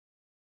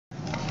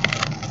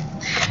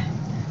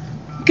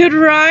Good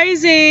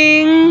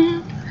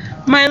rising,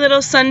 my little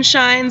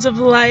sunshines of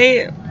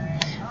light.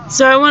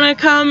 So I want to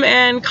come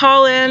and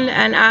call in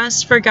and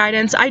ask for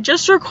guidance. I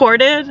just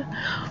recorded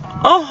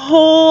a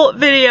whole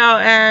video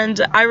and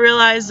I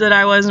realized that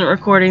I wasn't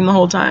recording the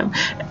whole time.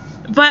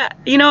 But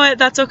you know what?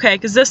 That's okay,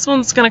 because this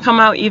one's going to come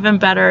out even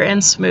better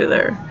and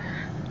smoother.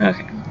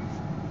 Okay.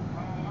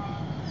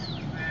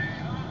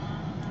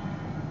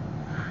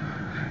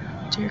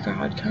 Dear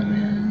God, come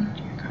in.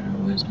 Dear God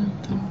of wisdom,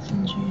 thoughts,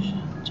 and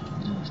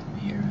Jesus, be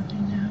here with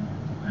me now.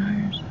 My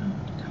higher self,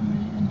 come in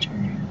and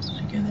enter us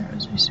together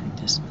as we speak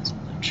this message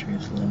of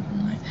truth, love,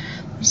 and light.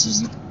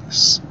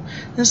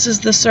 This is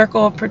the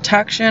circle of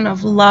protection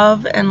of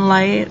love and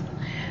light.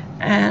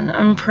 And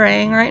I'm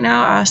praying right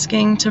now,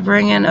 asking to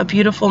bring in a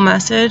beautiful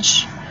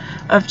message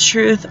of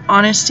truth,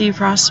 honesty,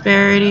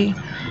 prosperity,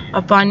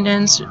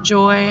 abundance,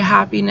 joy,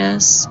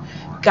 happiness,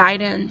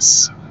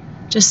 guidance.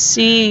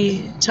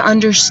 To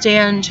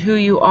understand who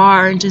you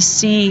are and to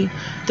see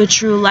the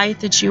true light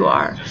that you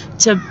are,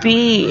 to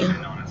be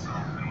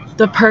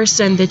the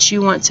person that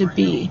you want to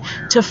be,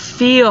 to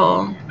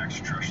feel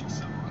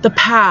the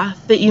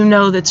path that you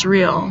know that's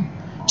real,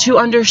 to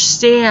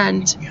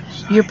understand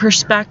your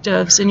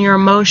perspectives and your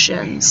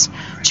emotions,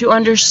 to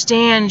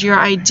understand your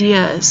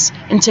ideas,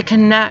 and to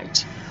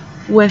connect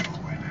with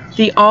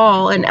the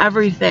all and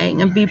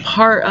everything and be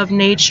part of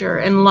nature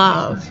and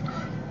love.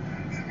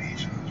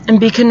 And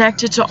be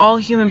connected to all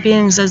human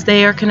beings as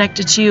they are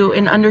connected to you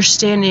in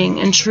understanding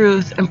and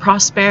truth and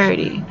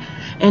prosperity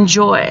and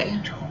joy.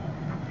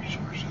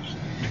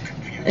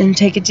 And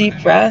take a deep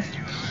breath.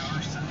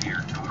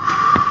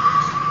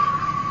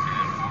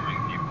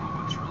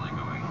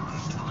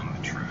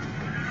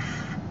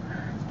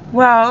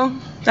 Well,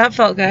 that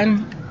felt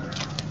good.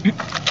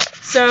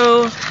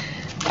 So,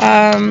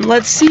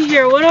 let's see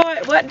here.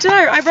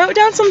 I wrote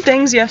down some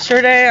things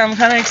yesterday. I'm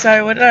kind of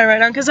excited. What did I write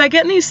down? Because I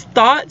get in these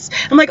thoughts.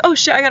 I'm like, oh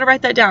shit, I gotta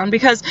write that down.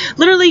 Because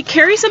literally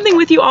carry something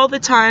with you all the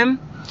time.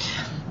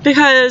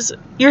 Because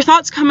your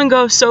thoughts come and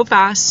go so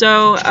fast.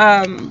 So,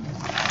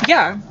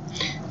 yeah.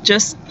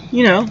 Just,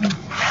 you know.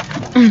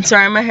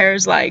 Sorry, my hair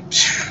is like...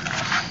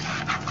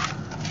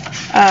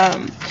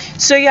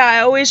 So yeah, I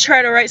always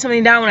try to write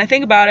something down when I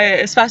think about it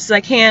as fast as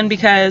I can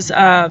because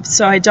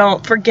so I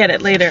don't forget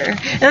it later.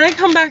 And then I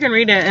come back and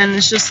read it and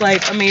it's just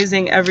like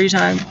amazing every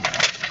time.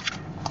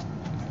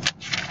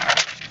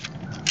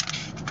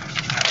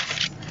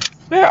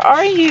 Where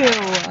are you?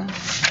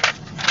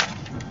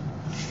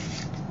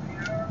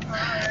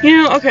 You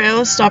know, okay,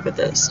 let's stop at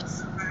this.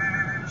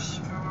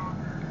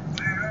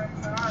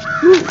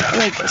 Ooh, I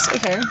like this,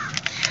 okay.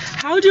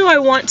 How do I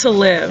want to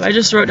live? I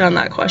just wrote down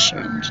that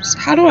question. Just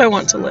how do I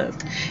want to live?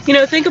 You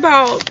know, think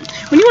about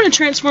when you want to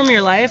transform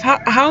your life,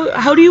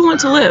 how do you want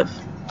to live?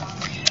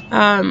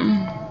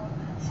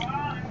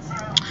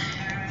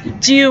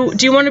 Do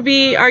you want to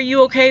be, are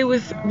you okay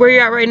with where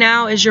you're at right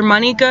now? Is your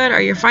money good?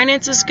 Are your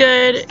finances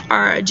good?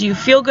 Do you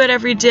feel good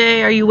every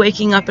day? Are you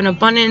waking up in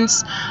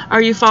abundance?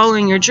 Are you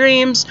following your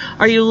dreams?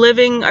 Are you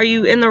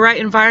in the right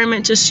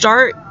environment to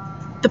start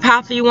the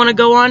path that you want to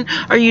go on?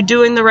 Are you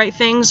doing the right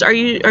things? Are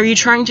you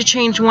trying to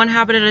change one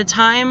habit at a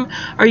time?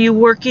 Are you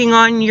working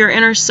on your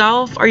inner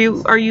self? Are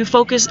you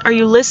focused? Are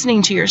you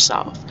listening to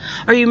yourself?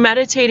 Are you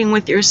meditating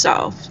with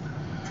yourself?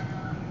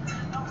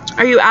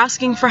 Are you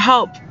asking for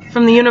help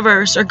from the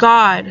universe or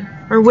God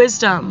or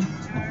wisdom?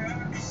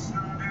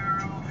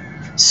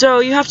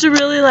 So you have to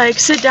really like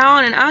sit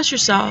down and ask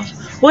yourself,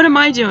 what am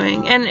I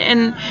doing?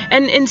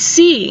 And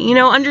see, you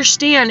know,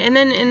 understand, and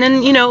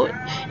then you know,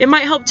 it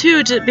might help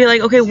too to be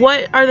like, okay,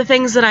 what are the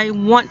things that I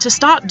want to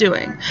stop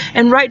doing?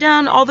 And write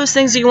down all those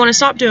things that you want to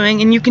stop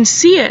doing, and you can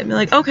see it. Be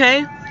like,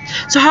 okay,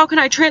 so how can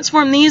I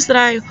transform these that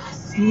I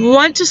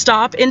want to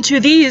stop into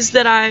these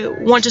that I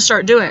want to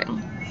start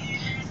doing?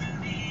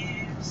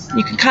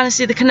 You can kind of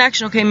see the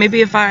connection. Okay,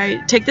 maybe if I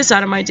take this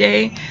out of my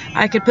day,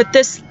 I could put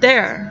this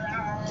there.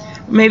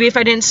 Maybe if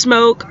I didn't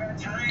smoke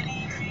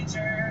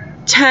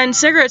 10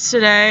 cigarettes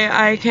today,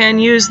 I can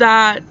use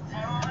that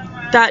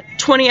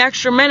 20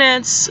 extra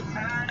minutes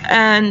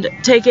and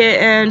take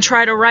it and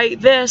try to write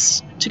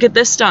this to get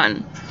this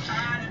done.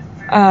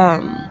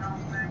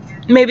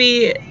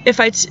 Maybe if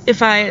I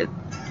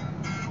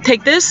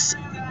take this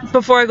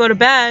before I go to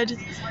bed,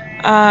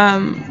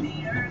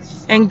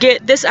 and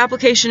get this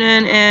application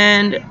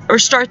in or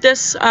start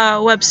this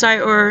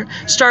website, or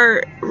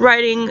start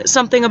writing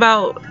something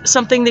about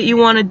something that you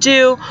want to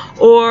do,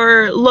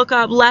 or look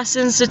up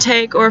lessons to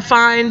take, or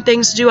find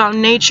things to do out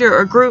in nature,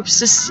 or groups,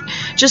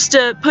 just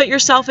to put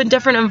yourself in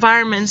different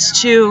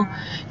environments to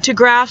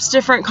grasp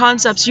different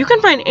concepts. You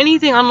can find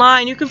anything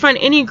online. You can find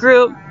any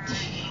group.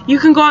 You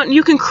can go out and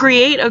you can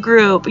create a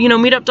group, you know,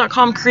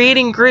 meetup.com,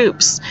 creating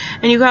groups,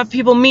 and you have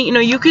people meet, you know,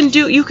 you can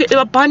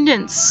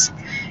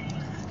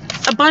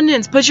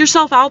abundance, put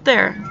yourself out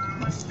there.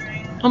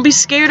 Don't be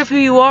scared of who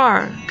you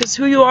are, because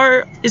who you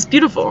are is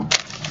beautiful.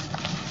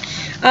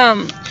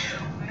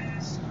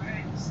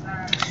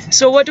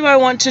 So what do I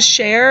want to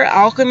share?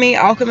 Alchemy,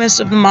 alchemist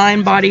of the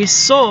mind, body,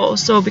 soul.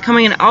 So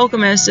becoming an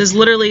alchemist is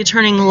literally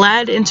turning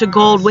lead into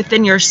gold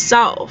within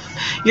yourself.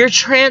 You're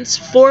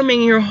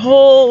transforming your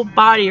whole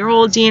body, your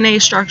whole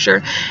DNA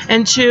structure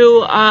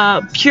into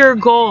pure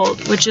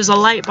gold, which is a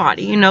light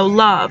body, you know,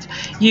 love.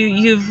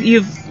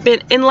 You've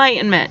been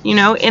enlightenment, you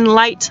know,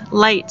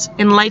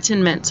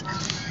 enlightenment.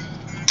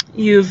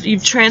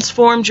 You've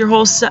transformed your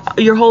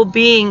whole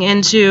being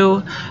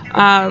into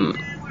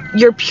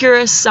your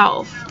purest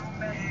self.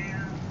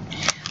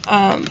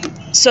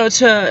 So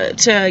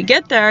to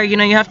get there, you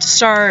know, you have to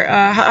start,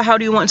 how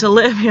do you want to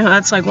live? You know,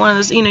 that's like one of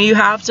those, you know, you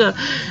have to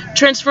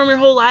transform your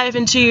whole life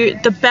into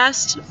the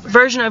best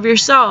version of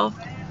yourself.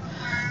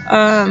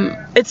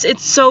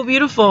 It's so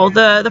beautiful.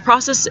 The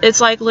process,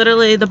 it's like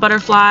literally the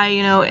butterfly,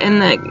 you know,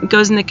 and it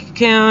goes in the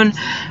cocoon,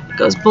 it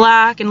goes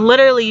black, and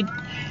literally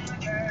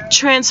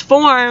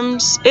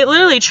transforms, it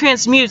literally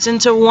transmutes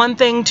into one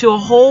thing to a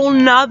whole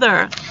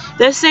nother.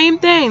 The same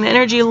thing, the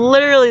energy,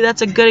 literally,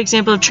 that's a good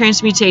example of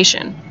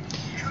transmutation.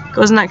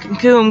 Goes in that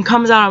cocoon,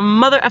 comes out a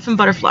mother effing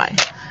butterfly.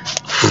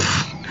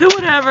 Who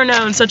would have ever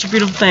known such a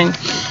beautiful thing?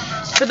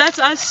 But that's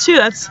us too.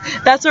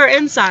 That's our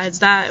insides.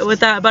 That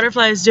what that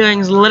butterfly is doing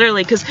is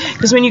literally,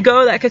 because when you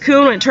go that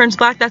cocoon, when it turns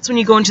black, that's when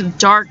you go into the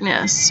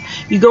darkness.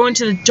 You go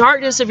into the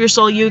darkness of your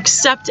soul. You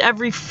accept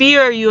every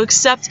fear. You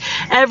accept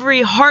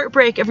every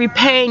heartbreak, every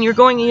pain. You're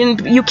going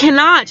in. You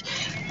cannot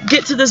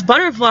get to this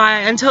butterfly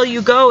until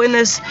you go in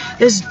this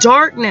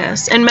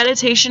darkness. And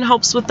meditation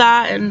helps with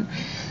that. And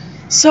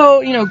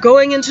so, you know,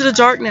 going into the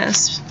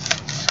darkness.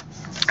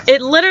 It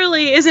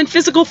literally is in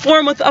physical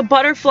form with a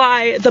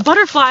butterfly, the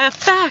butterfly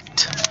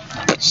effect.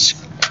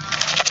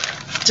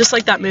 Just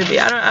like that movie.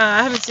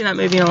 I haven't seen that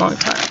movie in a long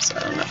time, so I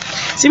don't know.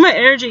 See, my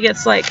energy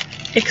gets like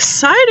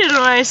excited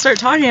when I start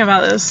talking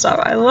about this stuff.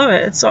 I love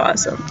it. It's so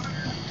awesome.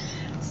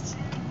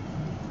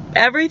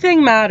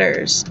 Everything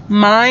matters.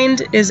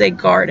 Mind is a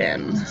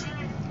garden.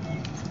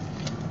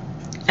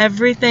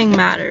 Everything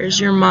matters.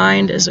 Your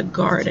mind is a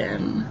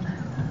garden.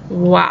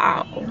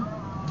 Wow.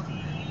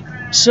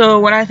 So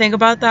when I think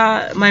about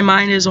that, my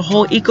mind is a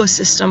whole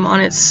ecosystem on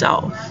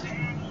itself.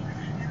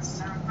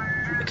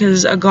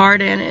 Because a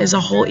garden is a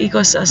whole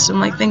ecosystem.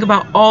 Like, think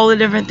about all the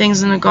different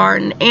things in the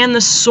garden, and the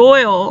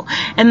soil,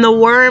 and the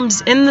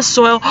worms in the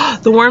soil.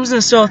 The worms in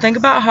the soil. Think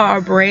about how our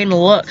brain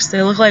looks.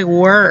 They look like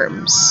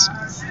worms.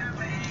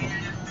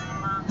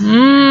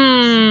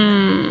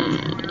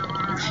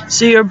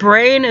 So your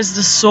brain is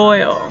the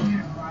soil.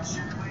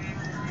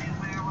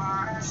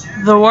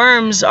 The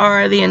worms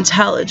are the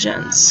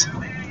intelligence.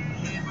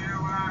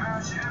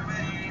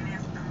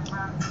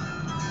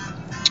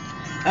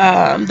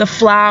 The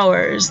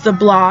flowers, the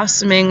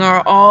blossoming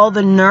are all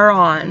the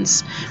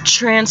neurons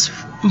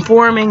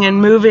transforming and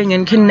moving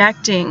and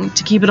connecting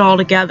to keep it all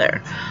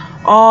together.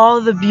 All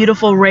the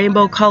beautiful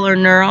rainbow color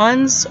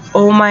neurons,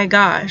 oh my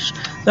gosh,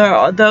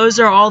 those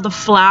are all the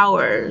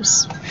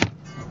flowers.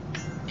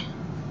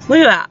 Look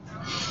at that.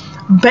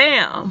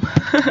 Bam!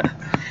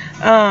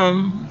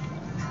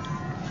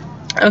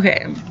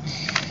 Okay.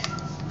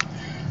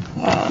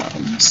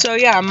 So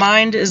yeah,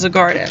 mind is a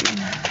garden.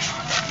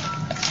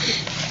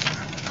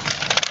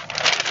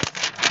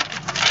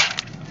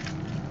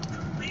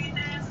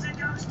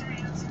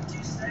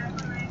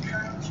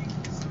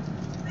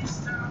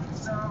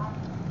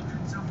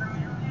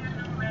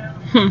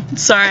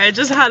 Sorry, I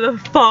just had a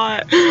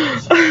thought.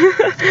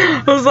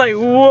 I was like,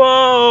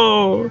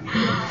 whoa.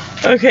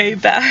 Okay,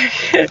 back.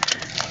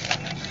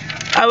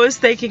 I was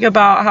thinking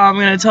about how I'm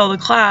going to tell the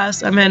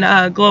class. I'm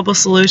in Global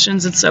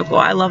Solutions. It's so cool.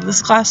 I love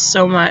this class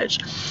so much.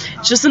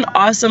 It's just an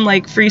awesome,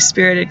 like,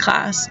 free-spirited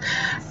class.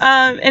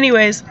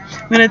 Anyways,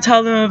 I'm going to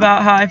tell them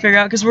about how I figure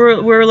out, because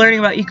we're learning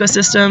about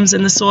ecosystems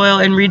and the soil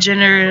and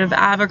regenerative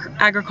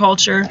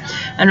agriculture,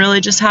 and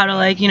really just how to,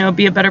 like, you know,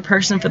 be a better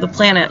person for the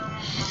planet.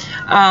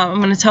 I'm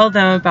going to tell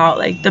them about,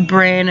 like, the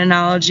brain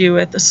analogy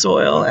with the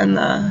soil and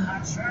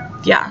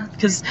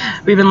because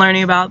we've been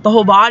learning about the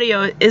whole body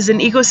is an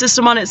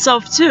ecosystem on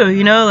itself too,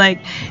 you know, like,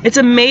 it's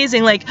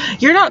amazing. Like,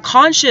 you're not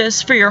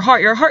conscious for your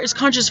heart is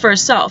conscious for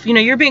itself, you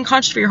know, you're being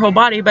conscious for your whole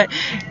body, but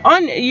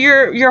on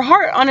your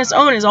heart on its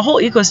own is a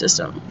whole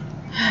ecosystem.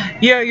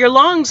 Your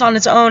lungs on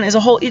its own is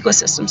a whole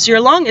ecosystem. So your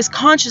lung is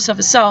conscious of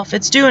itself.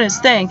 It's doing its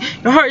thing.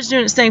 Your heart is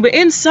doing its thing. But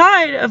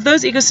inside of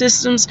those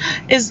ecosystems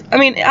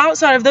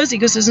outside of those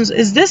ecosystems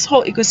is this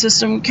whole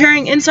ecosystem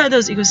carrying inside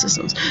those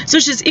ecosystems. So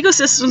it's just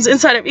ecosystems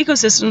inside of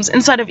ecosystems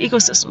inside of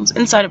ecosystems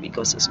inside of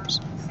ecosystems.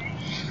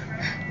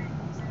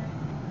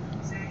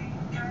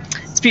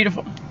 It's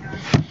beautiful.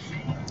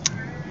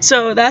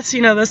 So that's,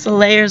 you know, that's the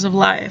layers of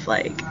life.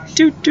 Like,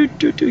 you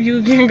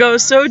can go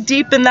so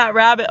deep in that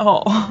rabbit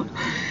hole.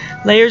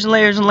 Layers and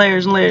layers and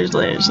layers and layers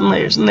and layers and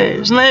layers and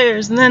layers and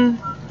layers, and then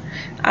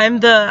I'm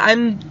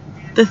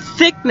the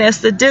thickness,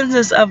 the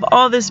denseness of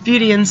all this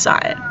beauty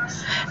inside.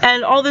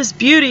 And all this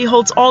beauty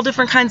holds all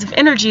different kinds of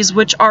energies,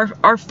 which are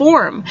our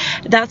form.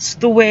 That's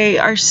the way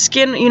our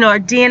skin, you know, our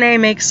DNA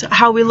makes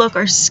how we look,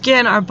 our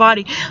skin, our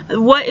body.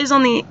 What is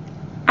on the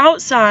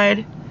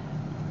outside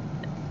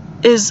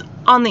is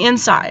on the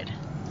inside.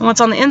 And what's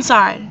on the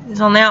inside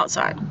is on the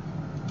outside.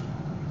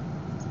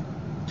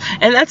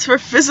 And that's for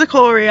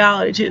physical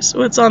reality too. So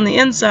what's on the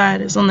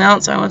inside is on the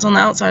outside. What's on the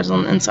outside is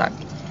on the inside.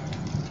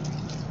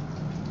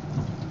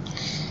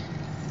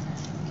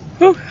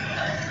 Whew.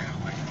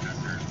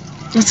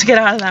 Let's get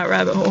out of that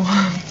rabbit hole.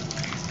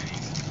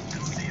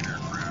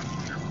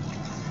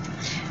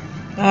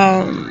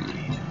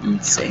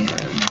 Let's see.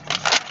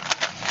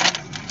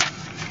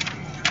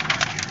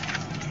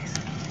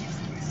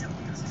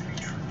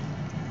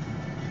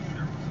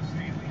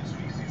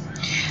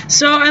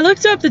 So I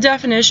looked up the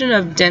definition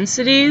of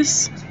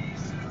densities,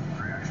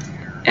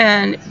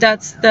 and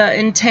that's the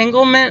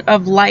entanglement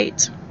of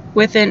light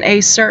within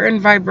a certain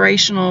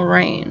vibrational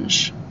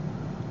range.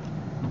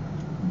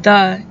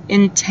 The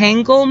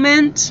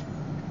entanglement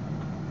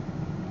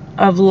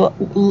of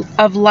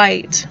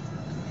light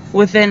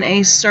within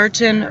a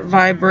certain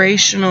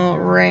vibrational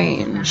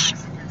range.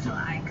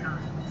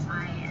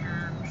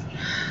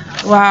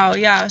 Wow,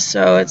 yeah,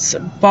 so it's a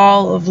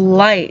ball of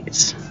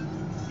light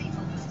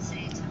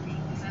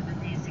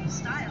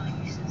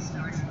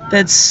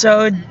that's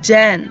so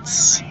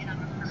dense.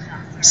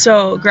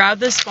 So grab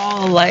this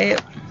ball of light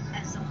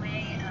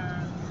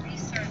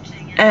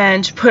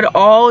and put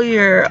all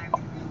your,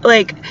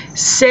 like,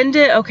 send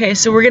it. Okay,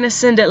 so we're gonna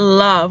send it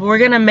love. We're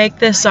gonna make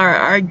this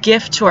our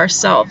gift to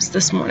ourselves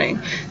this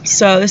morning.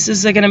 So this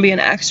is gonna be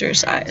an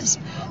exercise.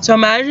 So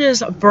imagine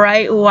this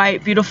bright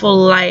white beautiful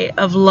light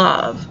of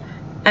love,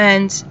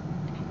 and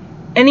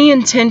any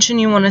intention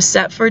you want to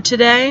set for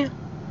today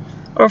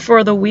or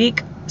for the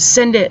week,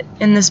 send it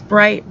in this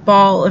bright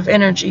ball of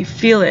energy.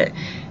 Feel it.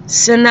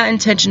 Send that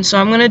intention. So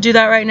I'm going to do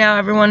that right now.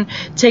 Everyone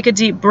take a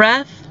deep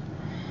breath.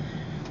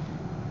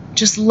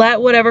 Just let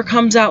whatever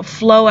comes out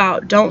flow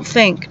out. Don't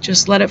think.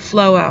 Just let it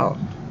flow out.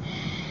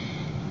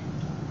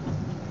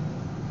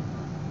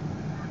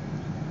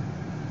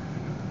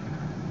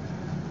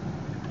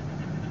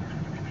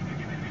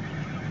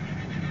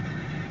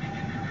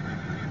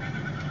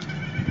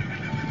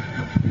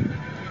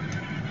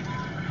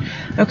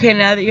 Okay,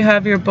 now that you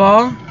have your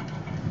ball,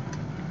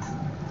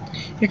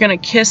 you're going to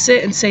kiss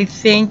it and say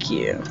thank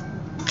you.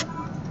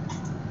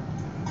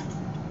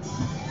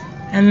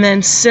 And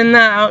then send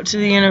that out to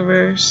the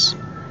universe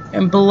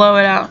and blow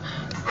it out.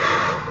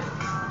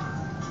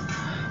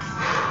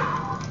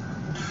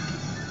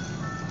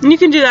 And you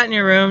can do that in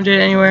your room, do it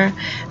anywhere.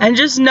 And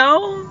just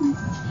know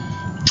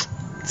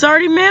it's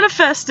already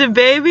manifested,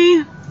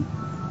 baby.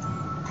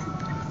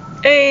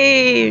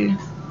 Hey.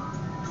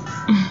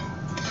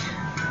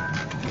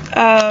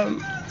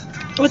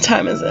 What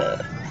time is it?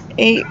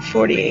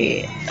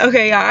 8:48.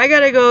 Okay, yeah, I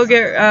gotta go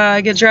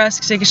get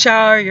dressed, take a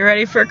shower, get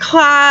ready for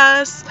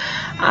class,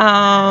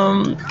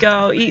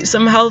 go eat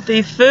some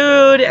healthy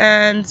food,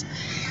 and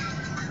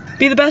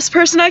be the best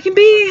person I can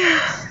be.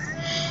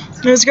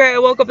 It was great. I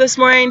woke up this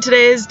morning.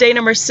 Today is day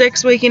number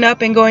 6, waking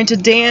up and going to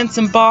dance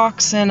and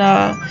box and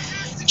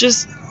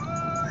just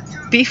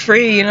be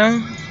free, you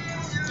know.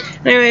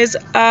 Anyways,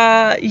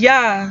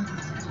 yeah.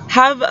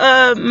 Have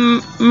a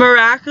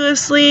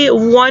miraculously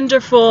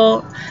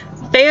wonderful,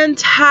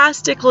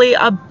 fantastically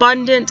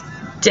abundant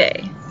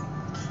day.